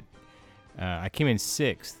that made it. I came in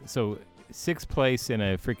sixth, so sixth place in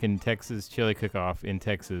a freaking Texas chili cook-off in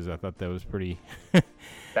Texas. I thought that was pretty.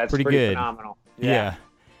 That's pretty good. Phenomenal. Yeah.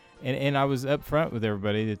 And I was up front with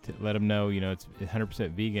everybody to let them know, it's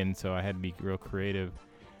 100% vegan, so I had to be real creative.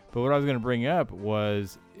 But what I was going to bring up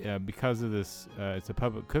was because of this, it's a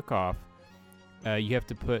public cook-off. You have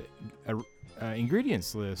to put a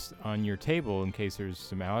ingredients list on your table in case there's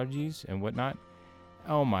some allergies and whatnot.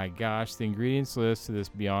 Oh my gosh, the ingredients list to this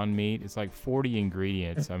Beyond Meat, it's like 40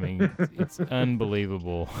 ingredients. I mean, it's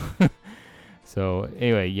unbelievable. So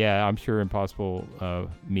anyway, yeah, I'm sure Impossible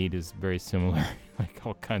Meat is very similar, like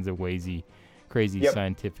all kinds of crazy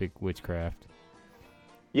scientific witchcraft.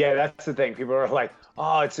 Yeah, that's the thing. People are like,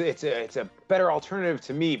 "Oh, it's a better alternative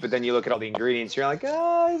to meat," but then you look at all the ingredients, you're like,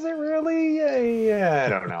 "Oh, is it really?" Yeah, I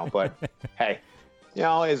don't know, but hey,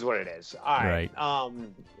 it is what it is. All right.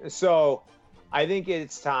 So I think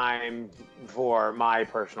it's time for my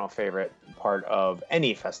personal favorite part of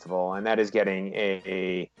any festival, and that is getting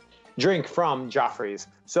a drink from Joffrey's.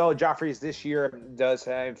 So Joffrey's this year does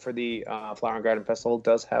have, for the Flower and Garden Festival,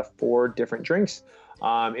 does have 4 different drinks.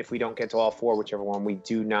 If we don't get to all 4, whichever one we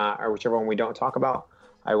don't talk about,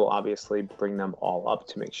 I will obviously bring them all up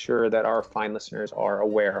to make sure that our fine listeners are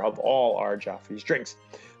aware of all our Joffrey's drinks.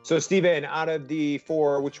 So Steven, out of the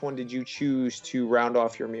 4, which one did you choose to round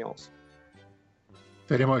off your meals?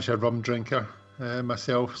 Very much a rum drinker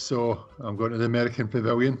myself, so I'm going to the American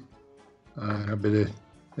Pavilion. It'll be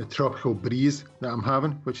the Tropical Breeze that I'm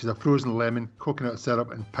having, which is a frozen lemon, coconut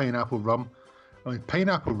syrup, and pineapple rum. I mean,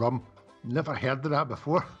 pineapple rum, never heard of that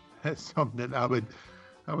before. It's something that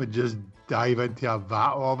I would just dive into a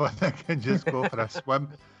vat of, I think, and just go for a swim.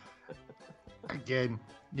 Again,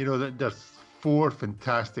 there's 4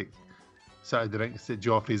 fantastic sort of drinks that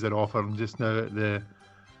Joffrey's are offering just now at the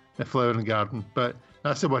Flower and Garden, but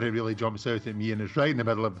that's the one that really jumps out at me, and it's right in the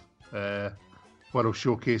middle of World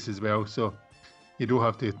Showcase as well, so you don't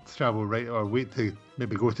have to travel right or wait to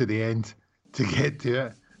maybe go to the end to get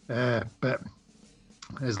to it. But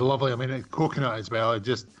it's lovely. I mean, it's coconut as well. It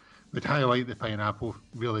just would highlight the pineapple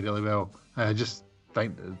really, really well. I just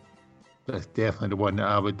think that's definitely the one that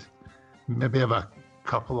I would maybe have a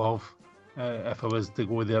couple of if I was to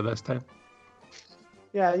go there this time.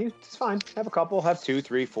 Yeah, it's fine. Have a couple, have 2,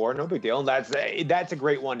 3, 4, no big deal. That's a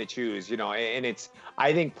great one to choose, and it's,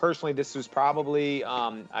 I think personally this was probably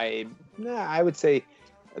I would say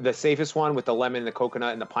the safest one with the lemon, the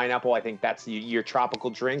coconut, and the pineapple. I think that's your tropical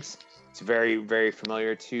drinks. It's very, very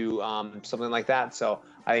familiar to something like that. So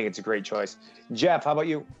I think it's a great choice. Jeff, how about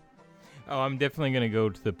you? Oh, I'm definitely going to go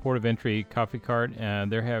to the Port of Entry coffee cart.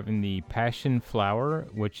 They're having the passion flower,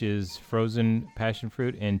 which is frozen passion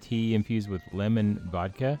fruit and tea infused with lemon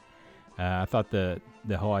vodka. I thought the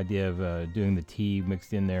whole idea of doing the tea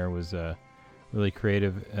mixed in there was really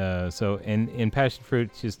creative. And passion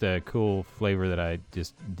fruit is just a cool flavor that I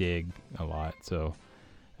just dig a lot. So,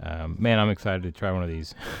 man, I'm excited to try one of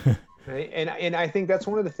these. And I think that's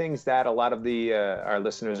one of the things that a lot of the our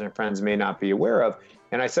listeners and friends may not be aware of.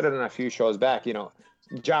 And I said it in a few shows back,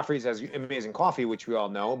 Joffrey's has amazing coffee, which we all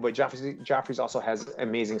know, but Joffrey's also has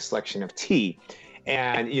amazing selection of tea.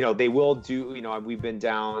 And, they will do, we've been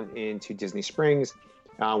down into Disney Springs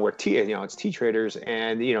where tea, it's tea traders.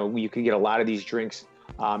 And, you can get a lot of these drinks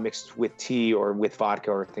mixed with tea or with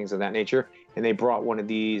vodka or things of that nature. And they brought one of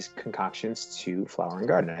these concoctions to Flower and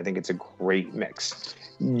Garden. I think it's a great mix.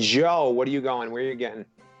 Joe, what are you going? Where are you getting?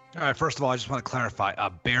 All right, first of all, I just want to clarify,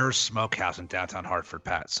 Bear's Smokehouse in downtown Hartford,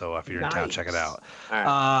 Pat. So if you're in town, check it out. Right.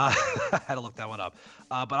 I had to look that one up.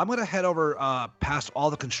 But I'm going to head over past all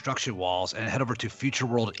the construction walls and head over to Future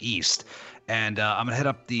World East. And I'm going to head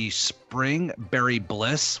up the Spring Berry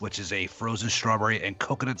Bliss, which is a frozen strawberry and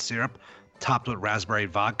coconut syrup topped with raspberry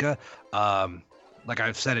vodka. Like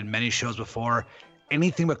I've said in many shows before,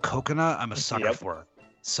 anything but coconut, I'm a sucker for.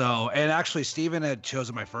 So, and actually, Steven had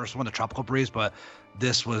chosen my first one, the Tropical Breeze, but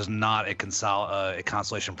this was not a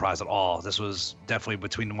consolation prize at all. This was definitely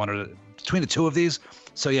between the 2 of these.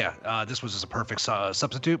 So yeah, this was just a perfect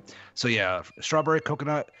substitute. So yeah, frozen strawberry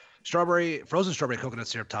coconut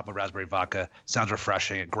syrup topped with raspberry vodka sounds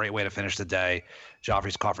refreshing. A great way to finish the day.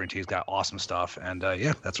 Joffrey's Coffee and Tea's got awesome stuff, and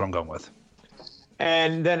yeah, that's what I'm going with.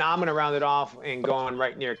 And then I'm going to round it off and go on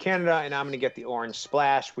right near Canada, and I'm going to get the Orange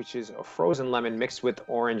Splash, which is a frozen lemon mixed with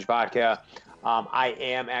orange vodka. I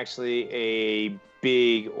am actually a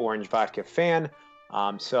big orange vodka fan,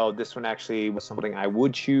 so this one actually was something I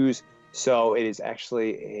would choose. So it is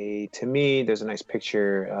actually to me, there's a nice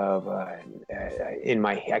picture of I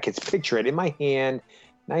can picture it in my hand.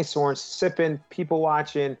 nice orange, sipping, people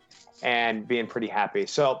watching, and being pretty happy.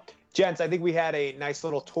 So, gents, I think we had a nice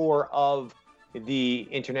little tour of the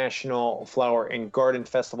International Flower and Garden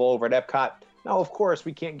Festival over at Epcot. Now, of course,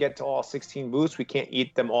 we can't get to all 16 booths. We can't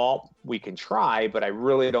eat them all. We can try, but I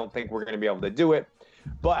really don't think we're going to be able to do it.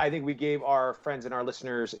 But I think we gave our friends and our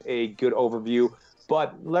listeners a good overview.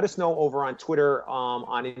 But let us know over on Twitter,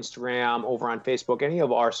 on Instagram, over on Facebook, any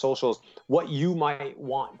of our socials, what you might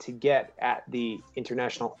want to get at the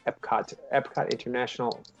International Epcot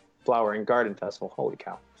International Flower and Garden Festival. Holy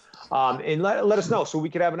cow. And let us know so we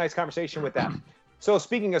could have a nice conversation with that. So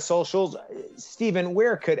speaking of socials, Stephen,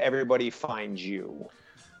 where could everybody find you?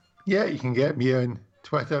 Yeah, you can get me on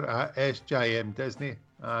Twitter at SJMDisney,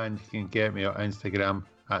 and you can get me on Instagram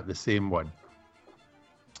at the same one.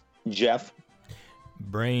 Jeff?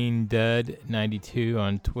 BrainDud92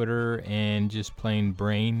 on Twitter, and just plain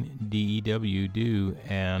Brain, DEW,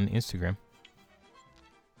 on Instagram.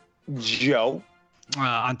 Joe?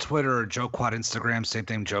 On Twitter, Joe Quad, Instagram, same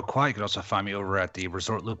thing, Joe Quad. You can also find me over at the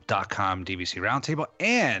resortloop.com DVC Roundtable.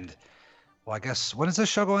 And, well, I guess, when is this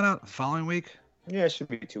show going out? Following week? Yeah, it should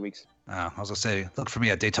be 2 weeks. I was going to say, look for me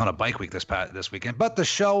at Daytona Bike Week this weekend. But the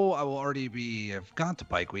show, I will already have gone to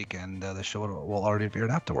Bike Week, and the show will already be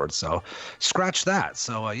aired afterwards. So scratch that.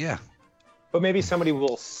 So, yeah. But maybe somebody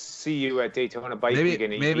will see you at Daytona Bike Week,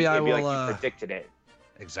 and maybe I will, like you predicted it.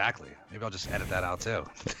 Exactly. Maybe I'll just edit that out too.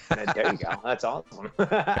 There you go. That's awesome.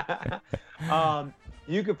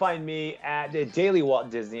 You can find me at Daily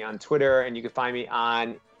Walt Disney on Twitter, and you can find me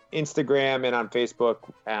on Instagram and on Facebook,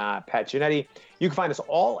 Pat Giannetti. You can find us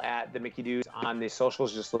all at the Mickey Dudes on the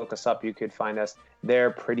socials. Just look us up. You could find us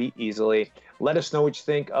there pretty easily. Let us know what you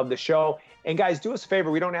think of the show. And guys, do us a favor.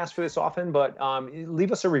 We don't ask for this often, but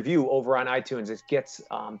leave us a review over on iTunes. It gets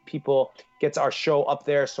gets our show up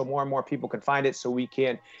there so more and more people can find it, so we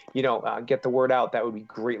can, get the word out. That would be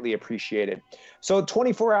greatly appreciated. So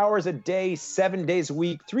 24 hours a day, 7 days a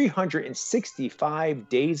week, 365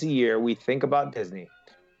 days a year, we think about Disney.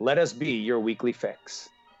 Let us be your weekly fix.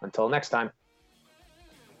 Until next time.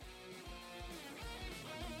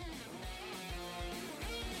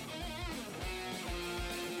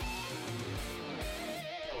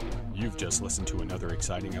 You've just listened to another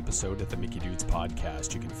exciting episode of the Mickey Dudes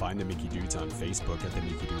Podcast. You can find the Mickey Dudes on Facebook at the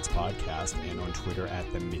Mickey Dudes Podcast and on Twitter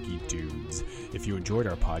at the Mickey Dudes. If you enjoyed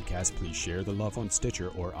our podcast, please share the love on Stitcher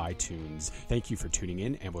or iTunes. Thank you for tuning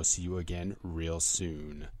in, and we'll see you again real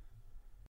soon.